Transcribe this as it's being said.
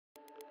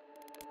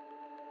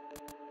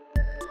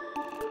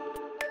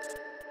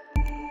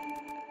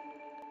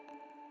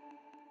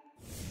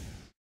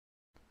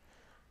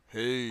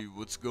Hey,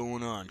 what's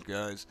going on,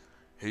 guys?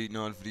 Hating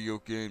on Video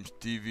Games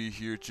TV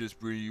here, just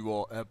bringing you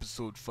all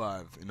episode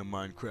 5 in the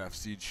Minecraft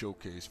Seed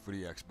Showcase for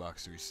the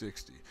Xbox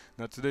 360.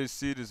 Now, today's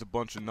seed is a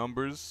bunch of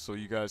numbers, so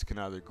you guys can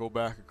either go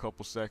back a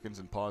couple seconds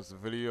and pause the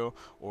video,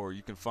 or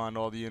you can find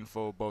all the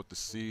info about the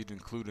seed,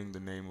 including the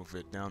name of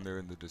it, down there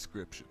in the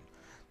description.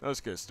 Now, let's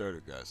get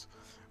started, guys.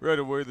 Right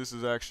away, this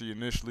is actually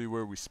initially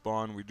where we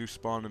spawn. We do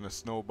spawn in a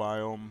snow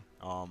biome.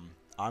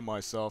 I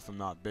myself am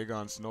not big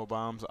on snow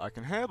biomes. I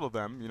can handle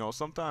them,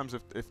 sometimes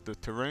if the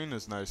terrain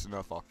is nice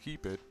enough, I'll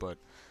keep it, but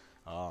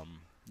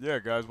yeah,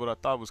 guys, what I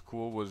thought was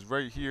cool was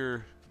right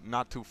here,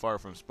 not too far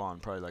from spawn,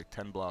 probably like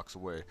 10 blocks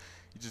away.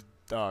 You just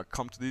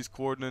come to these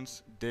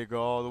coordinates, dig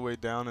all the way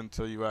down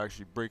until you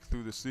actually break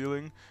through the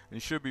ceiling, and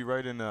you should be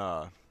right in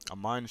a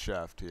mine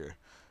shaft here.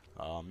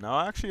 Now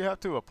I actually have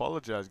to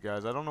apologize,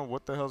 guys. I don't know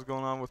what the hell's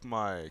going on with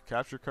my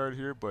capture card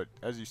here, but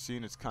as you've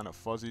seen, it's kind of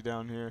fuzzy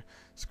down here.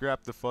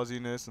 Scrap the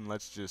fuzziness and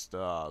let's just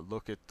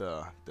look at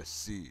the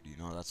seed.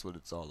 That's what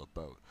it's all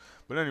about.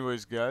 But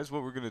anyways, guys,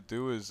 what we're gonna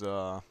do is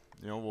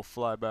we'll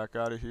fly back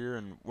out of here,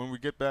 and when we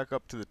get back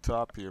up to the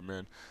top here,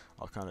 man,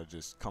 I'll kind of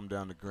just come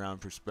down to ground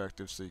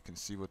perspective so you can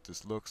see what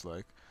this looks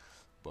like.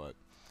 But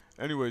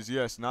anyways,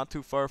 yes, not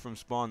too far from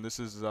spawn. This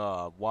is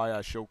why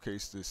I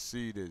showcased this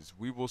seed. Is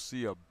we will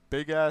see a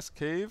big ass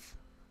cave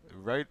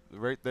right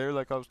there,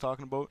 like I was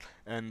talking about,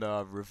 and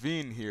a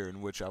ravine here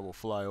in which I will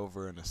fly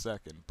over in a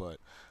second. But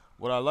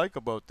what I like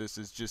about this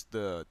is just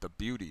the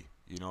beauty.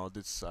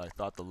 This, I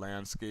thought the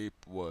landscape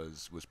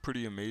was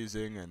pretty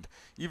amazing, and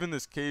even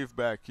this cave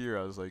back here,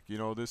 I was like,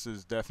 this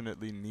is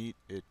definitely neat.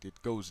 It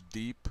goes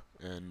deep,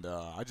 and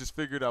I just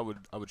figured I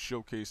would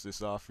showcase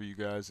this off for you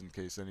guys in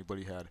case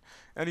anybody had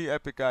any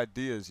epic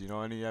ideas,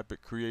 any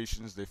epic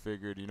creations. They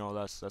figured,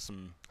 that's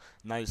some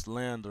nice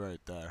land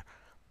right there.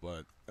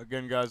 But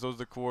again, guys, those are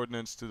the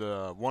coordinates to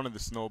the one of the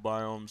snow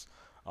biomes.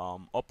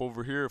 Up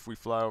over here, if we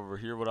fly over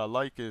here, what I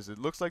like is it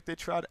looks like they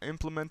tried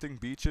implementing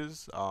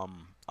beaches.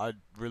 I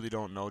really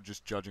don't know,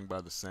 just judging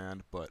by the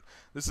sand, but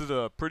this is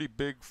a pretty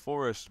big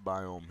forest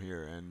biome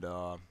here, and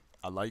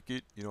I like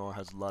it. It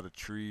has a lot of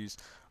trees,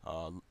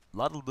 a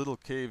lot of little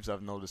caves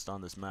I've noticed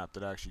on this map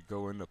that actually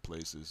go into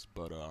places.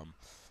 But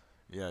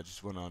yeah, I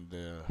just went on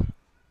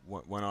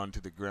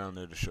to the ground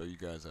there to show you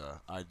guys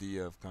a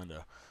idea of kind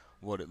of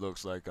what it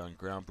looks like on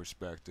ground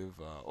perspective.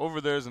 Over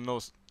there's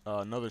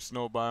another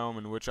snow biome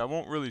in which I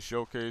won't really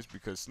showcase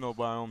because snow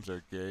biomes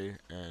are gay.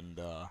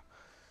 And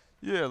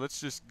yeah,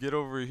 let's just get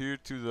over here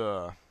to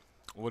the,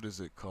 what is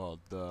it called?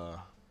 The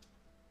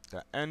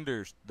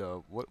Enders,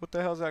 what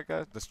the hell's that,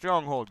 guys? The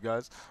Stronghold,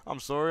 guys.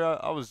 I'm sorry,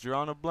 I was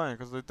drawing a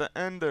blank. I was like, the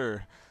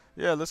Ender.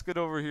 Yeah, let's get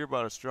over here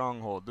by the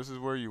Stronghold. This is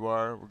where you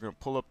are. We're gonna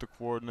pull up the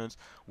coordinates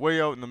way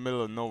out in the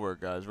middle of nowhere,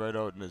 guys, right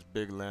out in this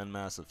big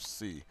landmass of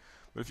sea.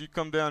 But if you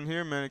come down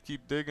here, man, and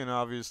keep digging,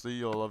 obviously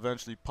you'll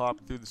eventually pop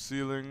through the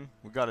ceiling.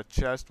 We got a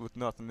chest with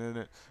nothing in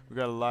it. We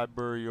got a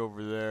library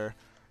over there,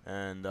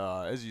 and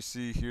as you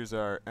see, here's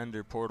our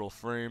Ender portal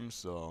frame.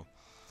 So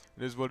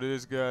it is what it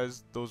is,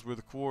 guys. Those were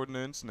the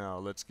coordinates. Now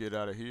let's get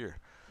out of here.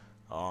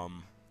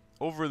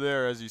 Over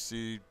there, as you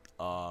see,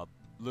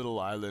 little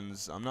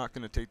islands. I'm not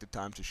going to take the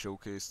time to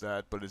showcase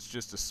that, but it's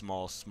just a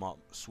small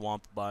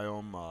swamp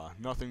biome.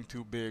 Nothing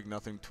too big,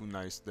 nothing too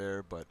nice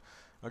there. But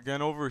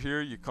again, over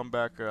here, you come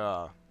back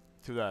to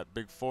that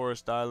big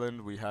forest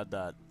island. We had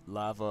that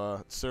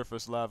lava,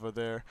 surface lava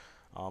there.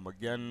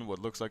 Again, what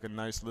looks like a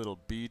nice little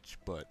beach,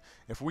 but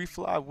if we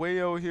fly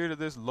way out here to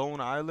this lone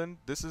island,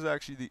 this is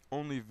actually the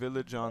only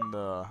village on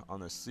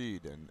the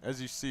seed, and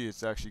as you see,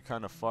 it's actually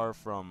kind of far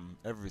from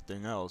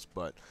everything else.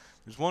 But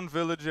there's one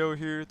village out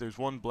here, there's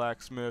one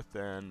blacksmith,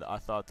 and I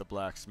thought the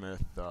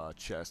blacksmith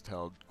chest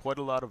held quite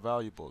a lot of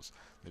valuables.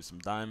 There's some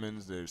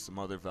diamonds, there's some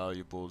other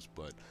valuables,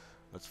 but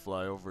let's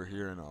fly over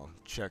here and I'll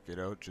check it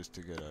out just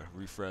to get a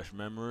refresh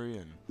memory.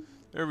 And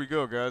there we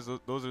go, guys.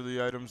 Those are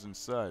the items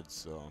inside.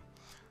 So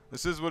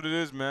this is what it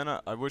is, man.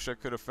 I wish I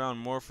could have found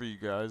more for you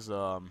guys.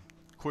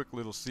 Quick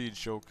little seed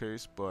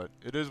showcase, but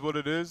it is what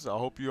it is. I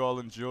hope you all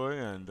enjoy,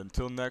 and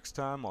until next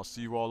time, I'll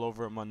see you all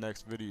over at my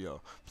next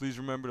video. Please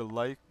remember to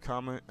like,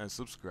 comment, and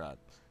subscribe.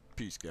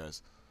 Peace,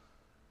 guys.